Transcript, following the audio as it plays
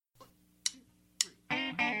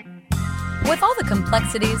With all the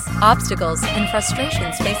complexities, obstacles, and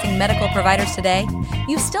frustrations facing medical providers today,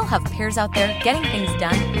 you still have peers out there getting things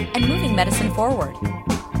done and moving medicine forward.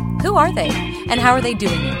 Who are they, and how are they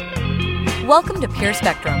doing it? Welcome to Peer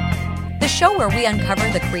Spectrum, the show where we uncover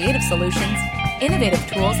the creative solutions, innovative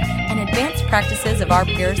tools, and advanced practices of our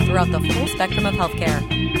peers throughout the full spectrum of healthcare.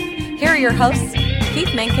 Here are your hosts,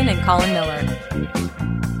 Keith Menken and Colin Miller.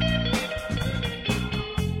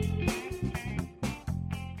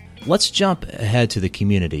 Let's jump ahead to the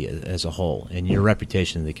community as a whole and your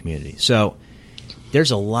reputation in the community. So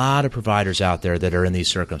there's a lot of providers out there that are in these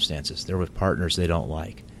circumstances. They're with partners they don't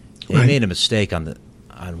like. They made a mistake on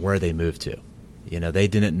where they moved to. You know, they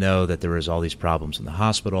didn't know that there was all these problems in the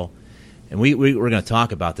hospital. And we're going to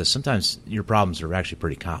talk about this. Sometimes your problems are actually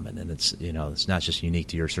pretty common, and it's not just unique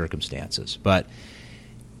to your circumstances. But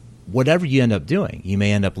whatever you end up doing, you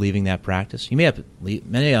may end up leaving that practice. You may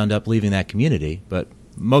end up leaving that community, but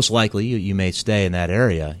most likely you may stay in that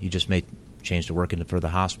area. You just may change to working for the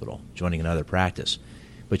hospital, joining another practice.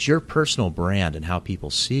 But your personal brand and how people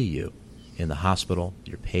see you in the hospital,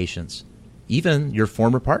 your patients, even your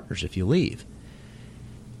former partners if you leave.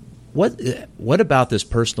 What about this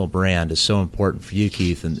personal brand is so important for you,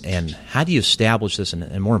 Keith, and how do you establish this,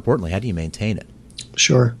 and more importantly, how do you maintain it?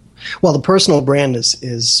 Sure. Well, the personal brand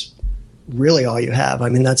is really all you have. I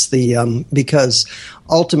mean, that's because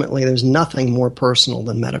ultimately there's nothing more personal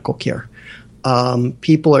than medical care.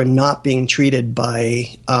 People are not being treated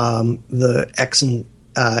by the X and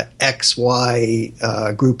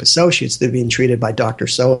XY Group Associates. They're being treated by Dr.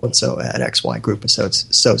 So-and-so at XY Group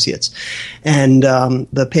Associates. And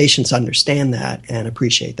the patients understand that and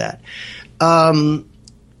appreciate that.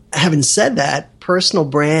 Having said that, personal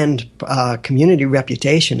brand, community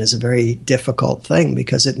reputation is a very difficult thing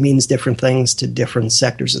because it means different things to different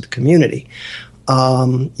sectors of the community.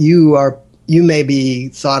 You may be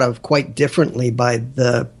thought of quite differently by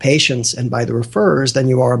the patients and by the referrers than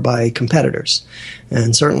you are by competitors.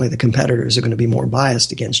 And certainly the competitors are going to be more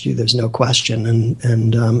biased against you, there's no question.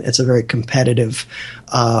 And it's a very competitive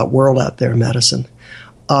world out there in medicine.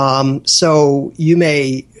 So you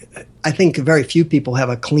may... I think very few people have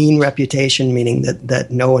a clean reputation, meaning that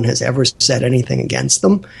no one has ever said anything against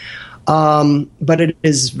them. But it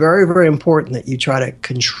is very, very important that you try to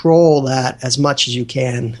control that as much as you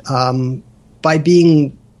can by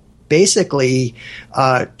being basically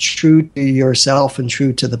true to yourself and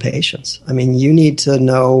true to the patients. I mean, you need to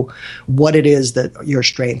know what it is that your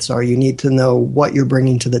strengths are. You need to know what you're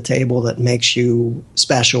bringing to the table that makes you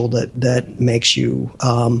special, that makes you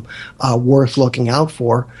worth looking out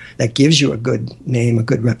for, that gives you a good name, a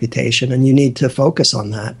good reputation, and you need to focus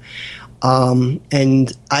on that.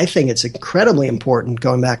 And I think it's incredibly important,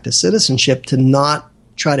 going back to citizenship, to not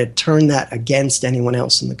try to turn that against anyone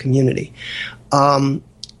else in the community.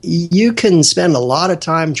 You can spend a lot of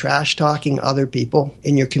time trash talking other people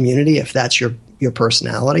in your community if that's your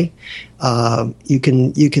personality. You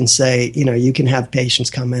can say, you can have patients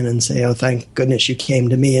come in and say, "Oh, thank goodness you came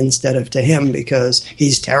to me instead of to him because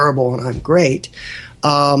he's terrible and I'm great."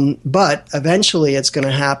 But eventually it's going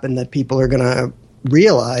to happen that people are going to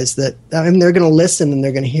realize that, and they're going to listen and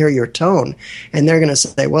they're going to hear your tone and they're going to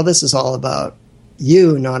say, "Well, this is all about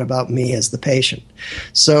you, not about me as the patient."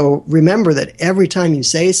 So remember that every time you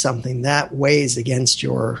say something, that weighs against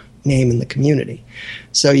your name in the community.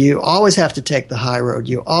 So you always have to take the high road.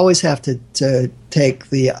 You always have to take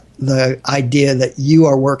the idea that you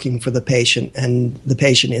are working for the patient and the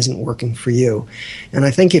patient isn't working for you. And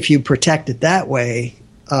I think if you protect it that way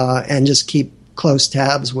and just keep close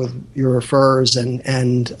tabs with your referrers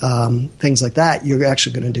and things like that, you're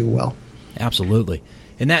actually going to do well. Absolutely.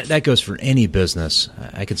 And that goes for any business.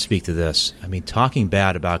 I could speak to this. I mean, talking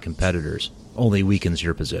bad about competitors only weakens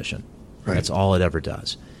your position. Right. That's all it ever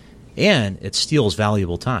does. And it steals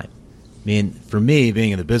valuable time. I mean, for me,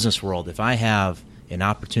 being in the business world, if I have an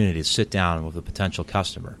opportunity to sit down with a potential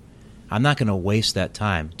customer, I'm not going to waste that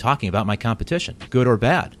time talking about my competition, good or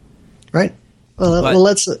bad. Right.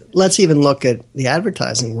 Well, let's even look at the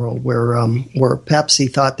advertising world where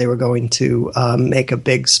Pepsi thought they were going to make a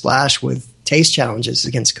big splash with taste challenges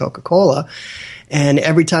against Coca-Cola, and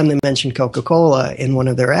every time they mentioned Coca-Cola in one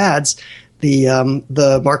of their ads,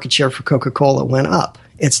 the market share for Coca-Cola went up.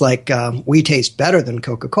 It's like we taste better than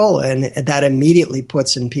Coca-Cola, and that immediately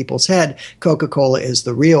puts in people's head Coca-Cola is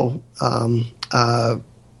the real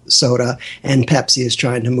soda, and Pepsi is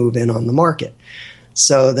trying to move in on the market.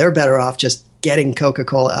 So they're better off just getting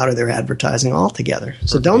Coca-Cola out of their advertising altogether. So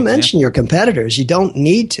Perfect don't example. mention your competitors. You don't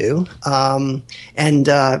need to. And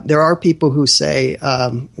there are people who say,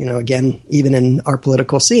 again, even in our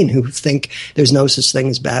political scene, who think there's no such thing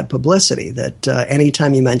as bad publicity, that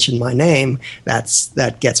anytime you mention my name,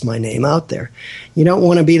 that gets my name out there. You don't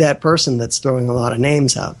want to be that person that's throwing a lot of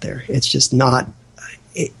names out there. It's just not,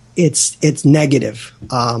 it's negative.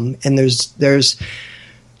 And there's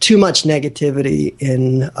too much negativity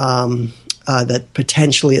in that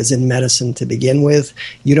potentially is in medicine to begin with.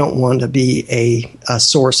 You don't want to be a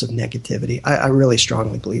source of negativity. I really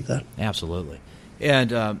strongly believe that. Absolutely.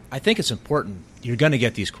 And I think it's important. You're going to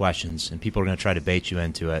get these questions, and people are going to try to bait you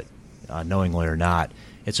into it, knowingly or not.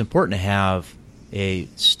 It's important to have a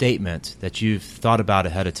statement that you've thought about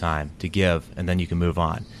ahead of time to give, and then you can move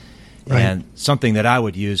on. Right. And something that I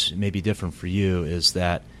would use, maybe different for you, is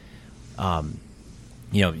that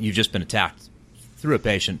you've just been attacked through a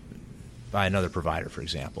patient by another provider, for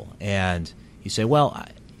example, and you say, "Well,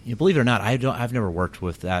 believe it or not, I've never worked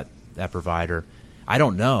with that provider. I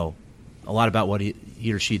don't know a lot about what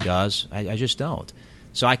he or she does. I just don't.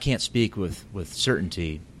 So I can't speak with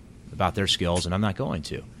certainty about their skills, and I'm not going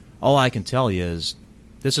to. All I can tell you is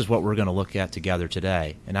this is what we're going to look at together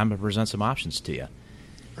today, and I'm going to present some options to you.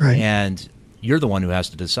 Right. And you're the one who has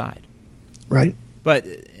to decide. Right. But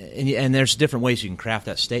and there's different ways you can craft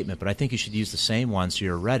that statement, but I think you should use the same one so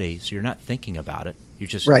you're ready, so you're not thinking about it. You're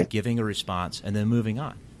just giving a response and then moving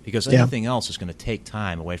on. Because anything else is going to take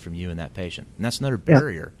time away from you and that patient. And that's another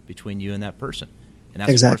barrier between you and that person. And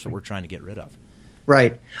that's, of course, what we're trying to get rid of.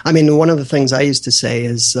 Right. I mean, one of the things I used to say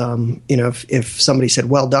is, if somebody said,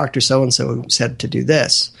 well, Dr. So-and-so said to do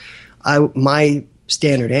this, my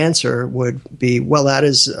standard answer would be, well, that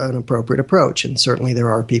is an appropriate approach. And certainly there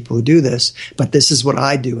are people who do this, but this is what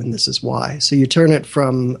I do and this is why. So you turn it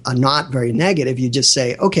from a not very negative. You just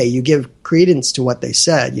say, okay, you give credence to what they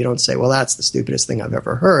said. You don't say, well, that's the stupidest thing I've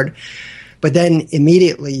ever heard. But then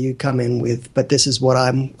immediately you come in with, but this is what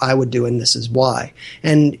I would do and this is why.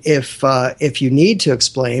 And if you need to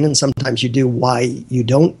explain, and sometimes you do, why you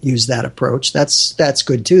don't use that approach, that's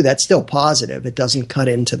good too. That's still positive. It doesn't cut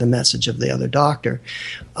into the message of the other doctor.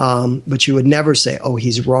 But you would never say, oh,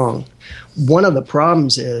 he's wrong. One of the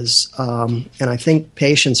problems is, and I think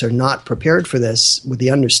patients are not prepared for this, with the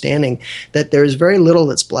understanding that there's very little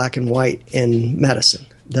that's black and white in medicine.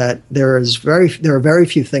 That there are very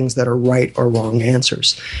few things that are right or wrong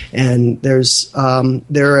answers, and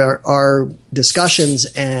there are discussions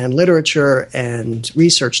and literature and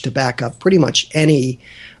research to back up pretty much any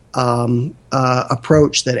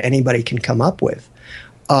approach that anybody can come up with.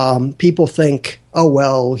 People think, oh,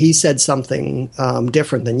 well, he said something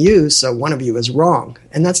different than you, so one of you is wrong.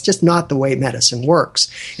 And that's just not the way medicine works.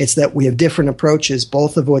 It's that we have different approaches,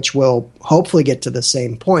 both of which will hopefully get to the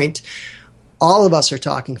same point. All of us are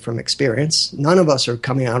talking from experience. None of us are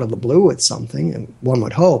coming out of the blue with something, and one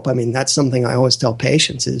would hope. I mean, that's something I always tell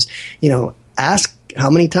patients is, ask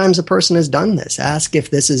how many times a person has done this. Ask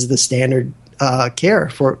if this is the standard care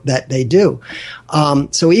for that they do.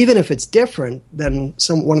 So even if it's different than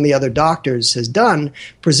one of the other doctors has done,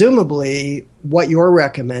 presumably what you're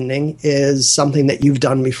recommending is something that you've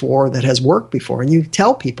done before that has worked before, and you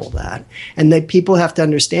tell people that. And that people have to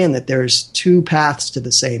understand that there's two paths to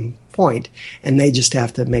the same point, and they just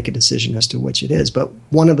have to make a decision as to which it is. But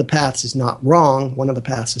one of the paths is not wrong. One of the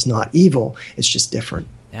paths is not evil. It's just different.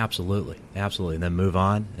 Absolutely. Absolutely. And then move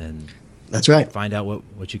on and that's right. Find out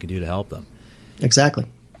what you can do to help them. Exactly.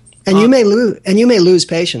 And you may lose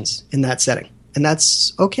patients in that setting. And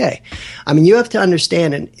that's okay. I mean, you have to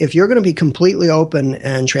understand, and if you're going to be completely open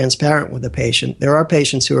and transparent with a patient, there are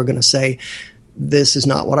patients who are going to say, this is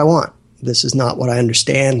not what I want. This is not what I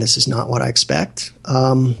understand. This is not what I expect.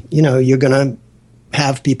 You're going to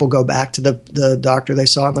have people go back to the doctor they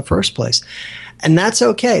saw in the first place. And that's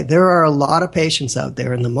okay. There are a lot of patients out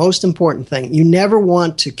there. And the most important thing, you never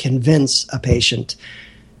want to convince a patient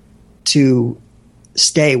to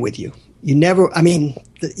stay with you. You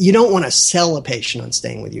don't want to sell a patient on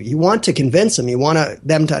staying with you. You want to convince them. You want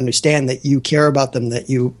them to understand that you care about them, that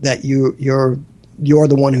you're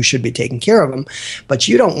the one who should be taking care of them. But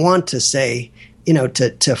you don't want to say,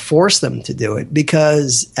 to force them to do it,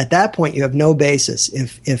 because at that point you have no basis.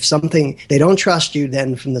 If something, they don't trust you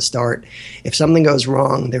then from the start. If something goes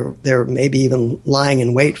wrong, they're maybe even lying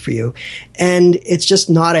in wait for you. And it's just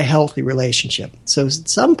not a healthy relationship. So at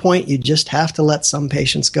some point you just have to let some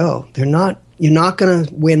patients go. You're not going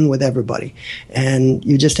to win with everybody. And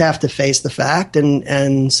you just have to face the fact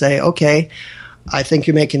and say, okay, I think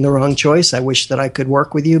you're making the wrong choice. I wish that I could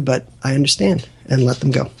work with you, but I understand, and let them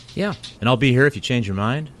go. Yeah, and I'll be here if you change your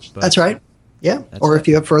mind. But that's right. Yeah, or if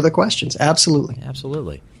you have further questions, absolutely.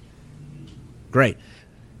 Absolutely. Great.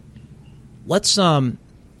 Let's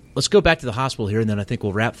go back to the hospital here, and then I think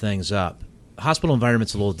we'll wrap things up. Hospital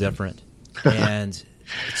environment's a little different, and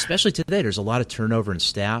especially today, there's a lot of turnover in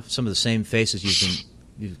staff. Some of the same faces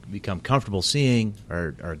you've become comfortable seeing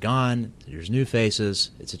are gone. There's new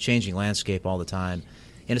faces. It's a changing landscape all the time,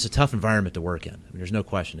 and it's a tough environment to work in. I mean, there's no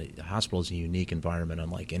question. The hospital is a unique environment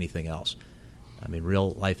unlike anything else. I mean,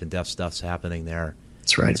 real life and death stuff's happening there.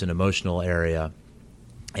 That's right. It's an emotional area,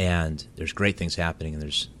 and there's great things happening, and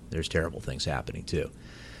there's terrible things happening too.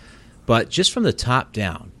 But just from the top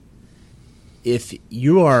down, if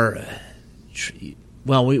you are,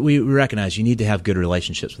 well, we recognize you need to have good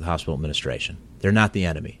relationships with hospital administration. They're not the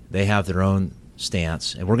enemy. They have their own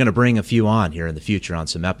stance, and we're going to bring a few on here in the future on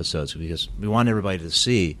some episodes because we want everybody to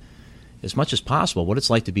see as much as possible what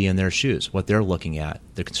it's like to be in their shoes, what they're looking at,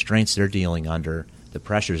 the constraints they're dealing under, the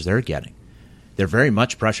pressures they're getting. They're very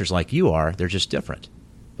much pressures like you are. They're just different,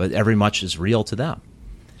 but every much is real to them.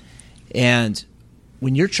 And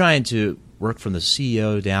when you're trying to work from the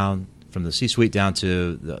CEO down, from the C-suite down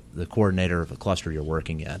to the coordinator of a cluster you're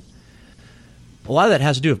working in, a lot of that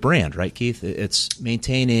has to do with brand, right, Keith? It's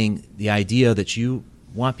maintaining the idea that you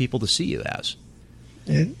want people to see you as.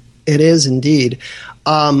 It is indeed.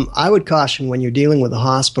 I would caution when you're dealing with a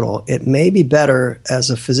hospital, it may be better as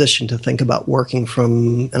a physician to think about working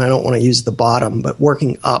from, and I don't want to use the bottom, but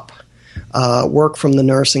working up. Work from the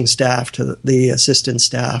nursing staff to the assistant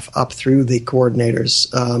staff up through the coordinators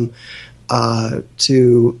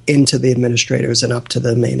into the administrators and up to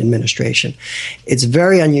the main administration. It's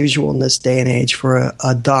very unusual in this day and age for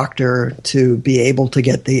a doctor to be able to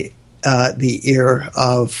get the ear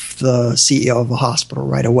of the CEO of a hospital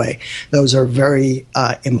right away. Those are very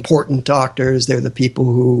important doctors. They're the people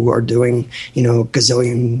who are doing,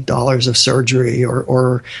 gazillion dollars of surgery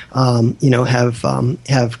or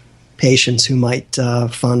have patients who might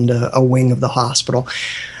fund a wing of the hospital.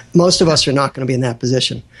 Most of us are not going to be in that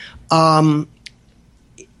position.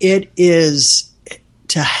 It is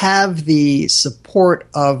to have the support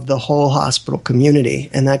of the whole hospital community,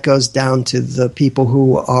 and that goes down to the people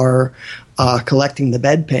who are collecting the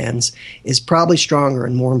bedpans, is probably stronger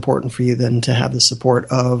and more important for you than to have the support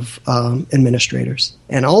of administrators.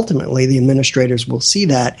 And ultimately, the administrators will see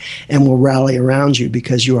that and will rally around you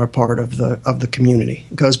because you are part of the community.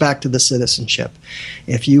 It goes back to the citizenship.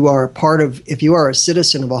 If you are a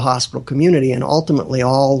citizen of a hospital community, and ultimately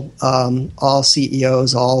all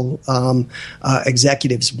CEOs, all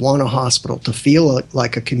executives want a hospital to feel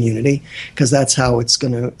like a community, because that's how it's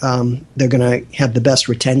going to. They're going to have the best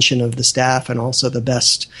retention of the staff and also the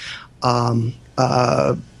best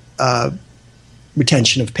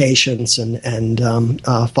retention of patients and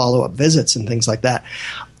follow-up visits and things like that.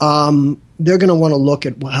 They're going to want to look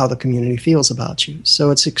at how the community feels about you.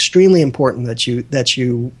 So it's extremely important that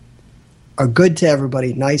you are good to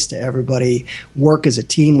everybody, nice to everybody, work as a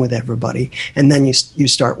team with everybody, and then you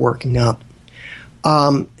start working up.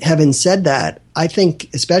 Having said that, I think,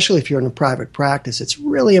 especially if you're in a private practice, it's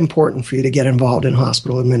really important for you to get involved in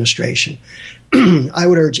hospital administration. I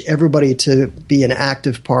would urge everybody to be an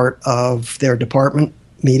active part of their department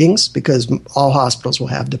meetings because all hospitals will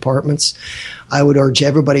have departments. I would urge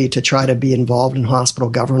everybody to try to be involved in hospital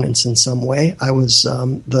governance in some way. I was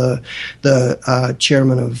the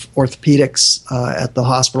chairman of orthopedics at the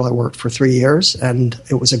hospital I worked for 3 years, and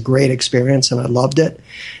it was a great experience, and I loved it,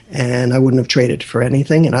 and I wouldn't have traded for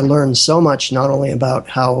anything. And I learned so much, not only about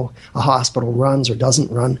how a hospital runs or doesn't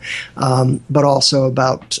run, but also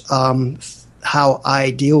about how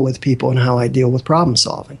I deal with people and how I deal with problem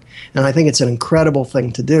solving. And I think it's an incredible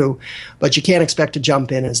thing to do, but you can't expect to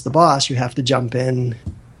jump in as the boss. You have to jump in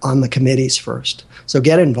on the committees first. So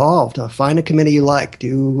get involved. Find a committee you like.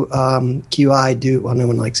 Do QI. Well, no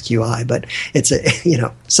one likes QI, but it's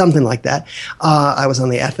something like that. I was on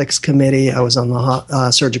the ethics committee. I was on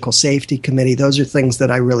the surgical safety committee. Those are things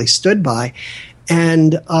that I really stood by,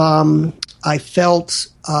 and I felt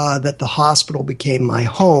that the hospital became my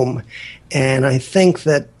home. And I think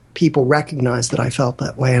that people recognize that I felt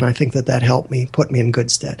that way, and I think that helped me, put me in good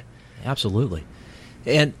stead. Absolutely.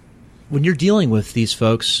 And when you're dealing with these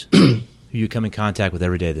folks who you come in contact with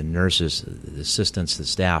every day, the nurses, the assistants, the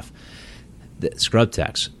staff, the scrub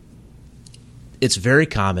techs, it's very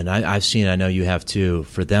common, I've seen, I know you have too,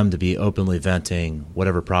 for them to be openly venting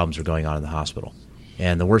whatever problems are going on in the hospital.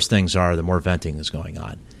 And the worse things are, the more venting is going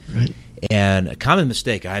on. Right. And a common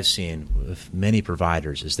mistake I've seen with many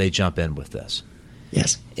providers is they jump in with this.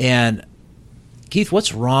 Yes. And Keith,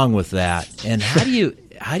 what's wrong with that? And how do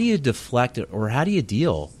you deflect it, or how do you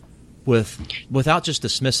deal with without just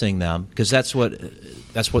dismissing them? Because that's what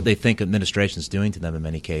that's what they think administration is doing to them in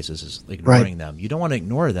many cases, is ignoring them. You don't want to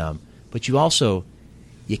ignore them, but you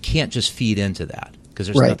can't just feed into that, because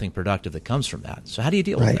there's nothing productive that comes from that. So how do you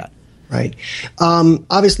deal with that? Right.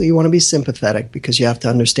 Obviously, you want to be sympathetic, because you have to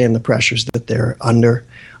understand the pressures that they're under.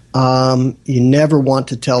 You never want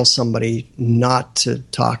to tell somebody not to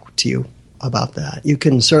talk to you about that. You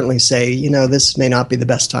can certainly say, this may not be the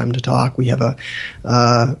best time to talk. We have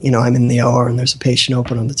I'm in the OR and there's a patient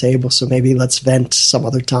open on the table, so maybe let's vent some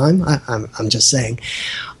other time. I'm just saying.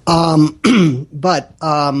 But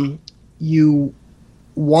you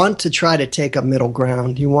want to try to take a middle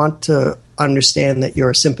ground. You want to understand that you're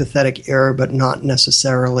a sympathetic ear, but not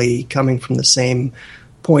necessarily coming from the same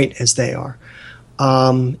point as they are.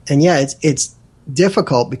 It's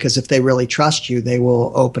difficult, because if they really trust you, they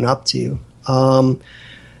will open up to you.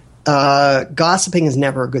 Gossiping is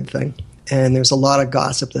never a good thing, and there's a lot of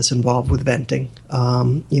gossip that's involved with venting.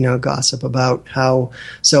 Gossip about how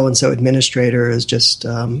so-and-so administrator is just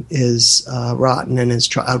is rotten and is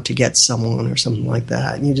out to get someone or something like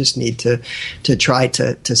that. And you just need to try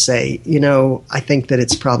to say, I think that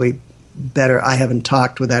it's probably better. I haven't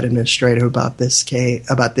talked with that administrator about this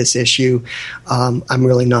issue. I'm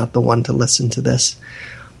really not the one to listen to this.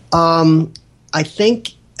 I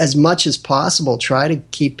think, as much as possible, try to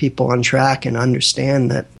keep people on track and understand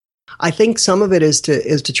that. I think some of it is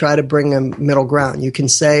to try to bring a middle ground. You can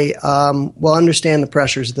say, understand the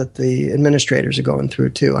pressures that the administrators are going through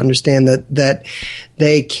too. Understand that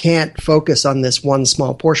they can't focus on this one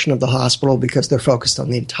small portion of the hospital, because they're focused on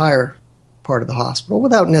the entire part of the hospital,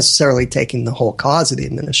 without necessarily taking the whole cause of the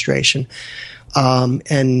administration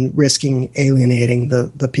and risking alienating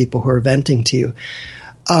the people who are venting to you.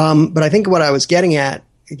 But I think what I was getting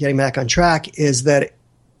back on track, is that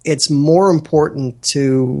it's more important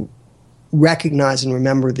to recognize and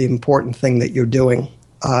remember the important thing that you're doing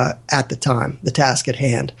at the time, the task at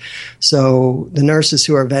hand. So the nurses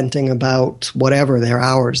who are venting about whatever, their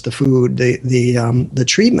hours, the food, the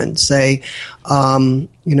treatment, say,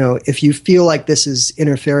 if you feel like this is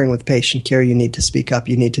interfering with patient care, you need to speak up.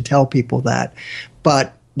 You need to tell people that.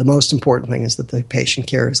 But the most important thing is that the patient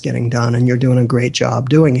care is getting done, and you're doing a great job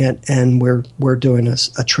doing it. And we're doing a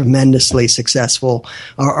tremendously successful.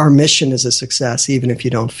 Our mission is a success, even if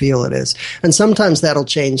you don't feel it is. And sometimes that'll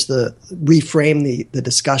reframe the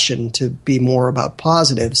discussion to be more about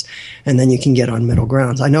positives, and then you can get on middle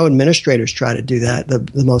grounds. I know administrators try to do that.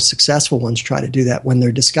 The most successful ones try to do that when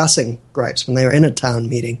they're discussing gripes. When they're in a town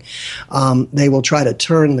meeting, they will try to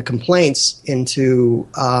turn the complaints into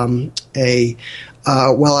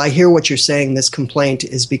I hear what you're saying. This complaint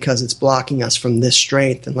is because it's blocking us from this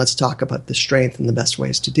strength, and let's talk about the strength and the best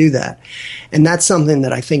ways to do that. And that's something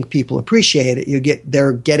that I think people appreciate.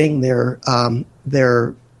 They're getting their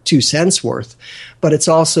 2 cents worth, but it's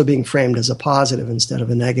also being framed as a positive instead of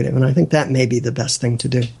a negative. And I think that may be the best thing to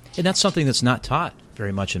do. And that's something that's not taught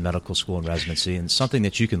very much in medical school and residency, and something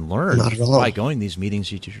that you can learn by going to these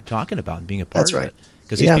meetings you're talking about and being a part of it.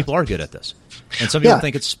 Because these people are good at this. And some people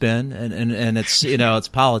think it's spin and it's it's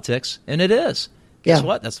politics, and it is. Guess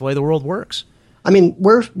what? That's the way the world works. I mean,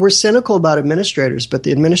 we're cynical about administrators, but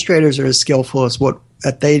the administrators are as skillful as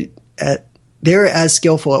they're as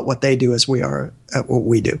skillful at what they do as we are at what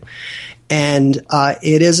we do. And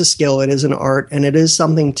it is a skill, it is an art, and it is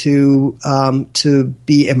something to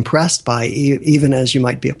be impressed by, even as you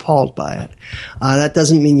might be appalled by it. That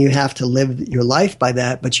doesn't mean you have to live your life by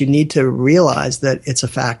that, but you need to realize that it's a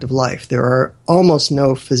fact of life. There are almost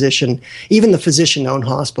no even the physician-owned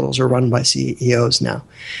hospitals are run by CEOs now.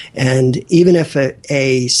 And even if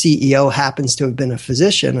a CEO happens to have been a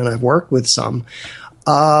physician, and I've worked with some,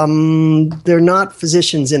 they're not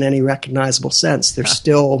physicians in any recognizable sense.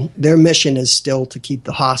 Their mission is still to keep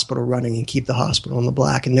the hospital running and keep the hospital in the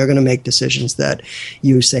black. And they're going to make decisions that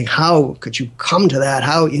you say, how could you come to that?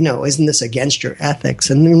 How, isn't this against your ethics?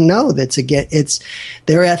 And no,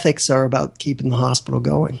 their ethics are about keeping the hospital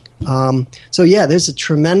going. There's a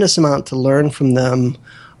tremendous amount to learn from them.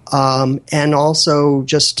 And also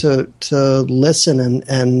just to listen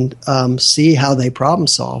and see how they problem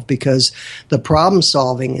solve, because the problem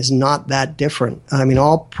solving is not that different. I mean,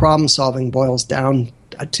 all problem solving boils down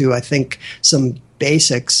to, I think, some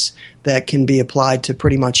basics that can be applied to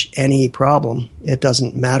pretty much any problem. It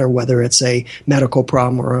doesn't matter whether it's a medical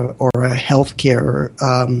problem or a healthcare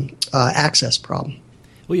access problem.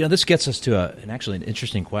 Well, this gets us to an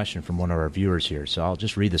interesting question from one of our viewers here. So I'll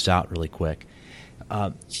just read this out really quick.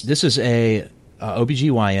 This is a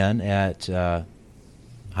OBGYN at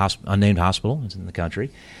unnamed hospital in the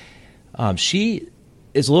country. She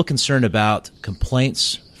is a little concerned about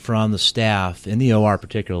complaints from the staff in the OR,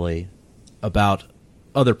 particularly about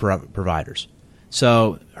other providers.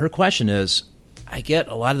 So her question is, I get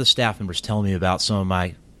a lot of the staff members telling me about some of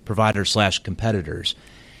my providers/competitors.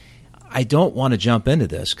 I don't want to jump into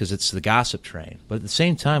this because it's the gossip train, but at the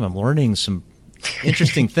same time, I'm learning some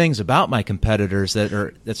interesting things about my competitors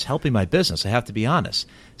that's helping my business. I have to be honest.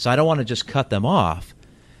 So I don't want to just cut them off.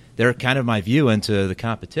 They're kind of my view into the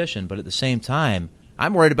competition, but at the same time,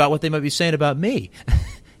 I'm worried about what they might be saying about me.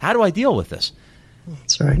 How do I deal with this?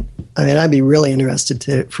 That's right. I mean, I'd be really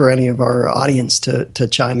interested for any of our audience to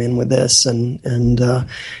chime in with this, and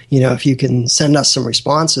if you can send us some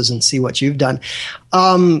responses and see what you've done.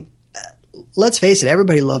 Let's face it,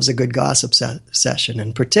 everybody loves a good gossip session,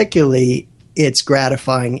 and particularly it's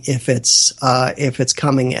gratifying if it's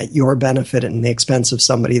coming at your benefit and the expense of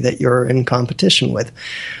somebody that you're in competition with.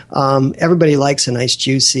 Everybody likes a nice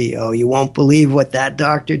juicy, oh, you won't believe what that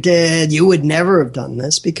doctor did. You would never have done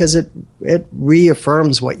this, because it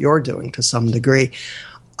reaffirms what you're doing to some degree.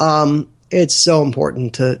 It's so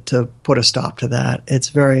important to put a stop to that. It's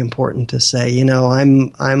very important to say,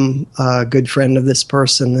 I'm a good friend of this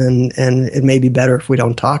person, and it may be better if we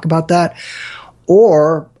don't talk about that.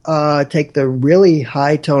 Or take the really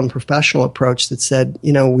high-tone professional approach that said,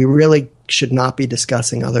 we really should not be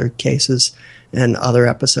discussing other cases and other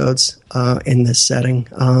episodes in this setting.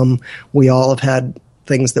 We all have had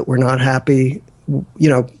things that we're not happy,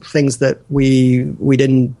 things that we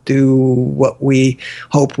didn't do what we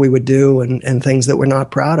hoped we would do, and things that we're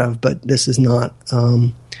not proud of. But this is not,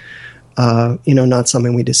 not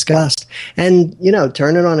something we discussed. And,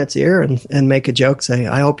 turn it on its ear and make a joke. Say,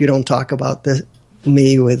 I hope you don't talk about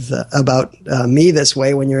me this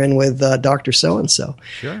way when you're in with Dr. So-and-so.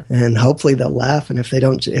 Sure. And hopefully they'll laugh. And if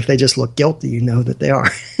they just look guilty, that they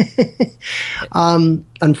are.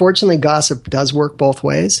 Unfortunately, gossip does work both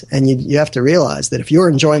ways. And you have to realize that if you're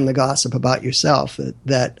enjoying the gossip about yourself,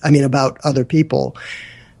 about other people,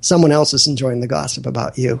 someone else is enjoying the gossip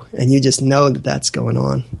about you. And you just know that that's going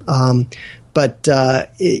on. But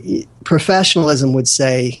professionalism would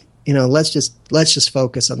say, let's just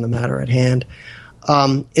focus on the matter at hand.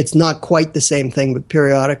 It's not quite the same thing, but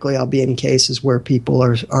periodically I'll be in cases where people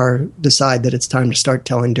are decide that it's time to start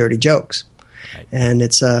telling dirty jokes, right. And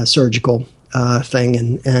it's a surgical thing,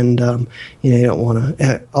 and you don't want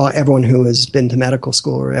to. Everyone who has been to medical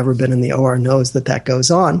school or ever been in the OR knows that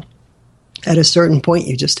goes on. At a certain point,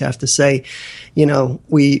 you just have to say,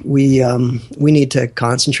 we need to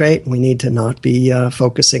concentrate. We need to not be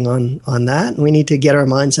focusing on that. And we need to get our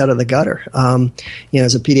minds out of the gutter.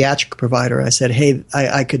 As a pediatric provider, I said, hey,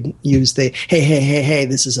 I could use hey,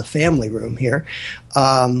 this is a family room here.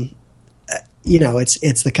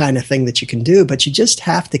 It's the kind of thing that you can do, but you just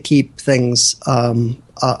have to keep things on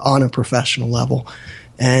a professional level.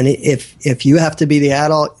 And if you have to be the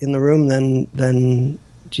adult in the room, then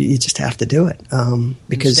you just have to do it.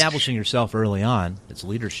 Because establishing yourself early on, it's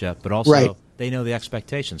leadership, but also right. They know the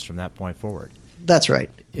expectations from that point forward. That's right.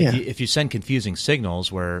 Yeah. If you send confusing signals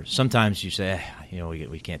where sometimes you say,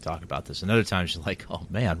 we can't talk about this, and other times you're like, oh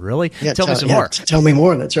man, really? Yeah, tell me some more. Tell me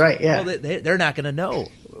more. That's right. Yeah. Well, they're not going to know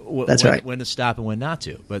when to stop and when not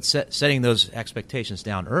to. But setting those expectations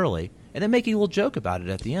down early, and then making a little joke about it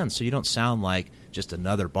at the end, so you don't sound like just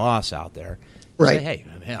another boss out there. Right. Say, hey,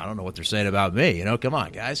 man, I don't know what they're saying about me. Come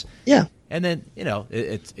on, guys. Yeah. And then,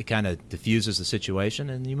 it kind of diffuses the situation,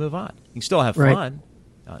 and you move on. You can still have fun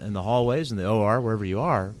in the hallways, in the OR, wherever you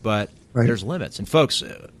are, but there's limits. And folks,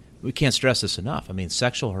 we can't stress this enough. I mean,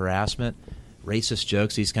 sexual harassment, racist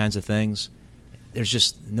jokes, these kinds of things, there's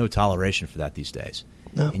just no toleration for that these days.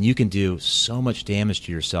 No. And you can do so much damage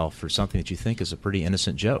to yourself for something that you think is a pretty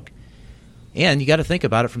innocent joke. And you got to think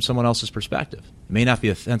about it from someone else's perspective. It may not be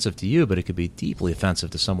offensive to you, but it could be deeply offensive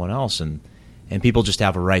to someone else. And people just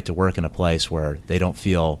have a right to work in a place where they don't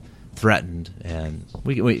feel threatened. And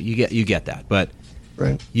you get that. But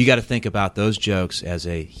right. You got to think about those jokes as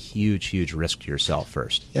a huge, huge risk to yourself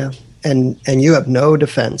first. Yeah, and you have no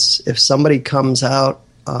defense. If somebody comes out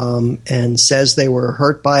and says they were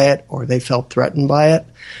hurt by it or they felt threatened by it,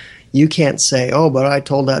 you can't say, oh, but I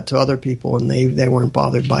told that to other people and they weren't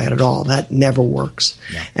bothered by it at all. That never works.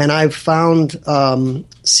 Yeah. And I've found very,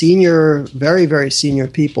 very senior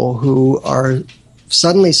people who are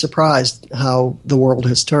suddenly surprised how the world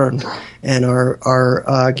has turned and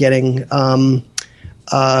are getting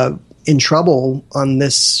in trouble on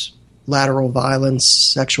this lateral violence,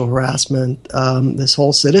 sexual harassment, this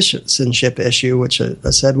whole citizenship issue, which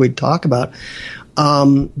I said we'd talk about.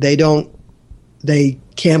 They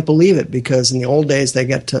can't believe it because in the old days they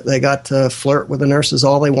got to flirt with the nurses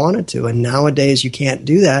all they wanted to, and nowadays you can't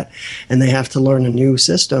do that, and they have to learn a new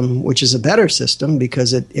system, which is a better system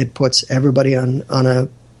because it puts everybody on a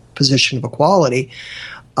position of equality.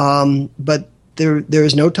 But there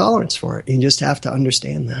is no tolerance for it. You just have to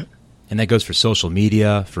understand that. And that goes for social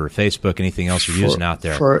media, for Facebook, anything else you're using out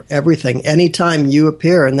there. For everything. Anytime you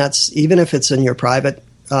appear, and that's even if it's in your private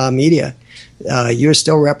media, you're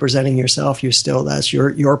still representing yourself. That's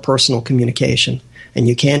your personal communication, and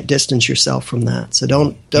you can't distance yourself from that. So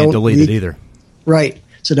don't delete it either. Right.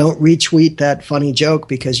 So don't retweet that funny joke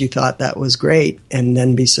because you thought that was great, and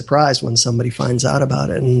then be surprised when somebody finds out about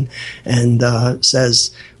it and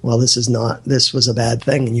says, "Well, this was a bad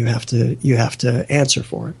thing," and you have to answer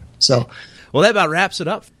for it. So, well, that about wraps it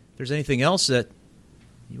up. If there's anything else that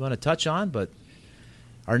you want to touch on, but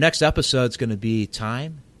our next episode is going to be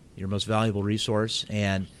time, your most valuable resource,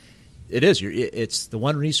 and it's the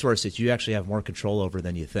one resource that you actually have more control over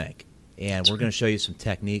than you think. And we're going to show you some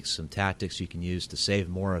techniques, some tactics you can use to save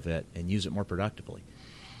more of it and use it more productively.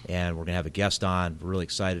 And we're going to have a guest on. We're really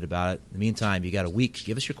excited about it. In the meantime, you got a week.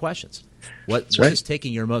 Give us your questions. What is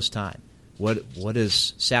taking your most time? What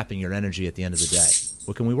is sapping your energy at the end of the day?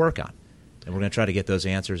 What can we work on? And we're going to try to get those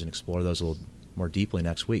answers and explore those a little more deeply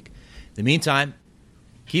next week. In the meantime,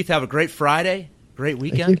 Keith, have a great Friday, great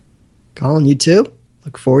weekend. Thank you. Colin, you too.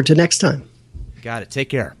 Look forward to next time. Got it. Take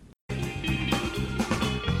care.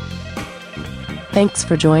 Thanks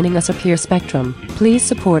for joining us at Pure Spectrum. Please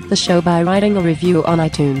support the show by writing a review on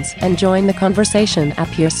iTunes and join the conversation at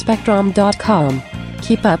purespectrum.com.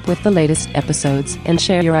 Keep up with the latest episodes and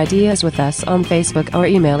share your ideas with us on Facebook or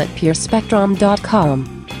email at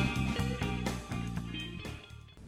purespectrum.com.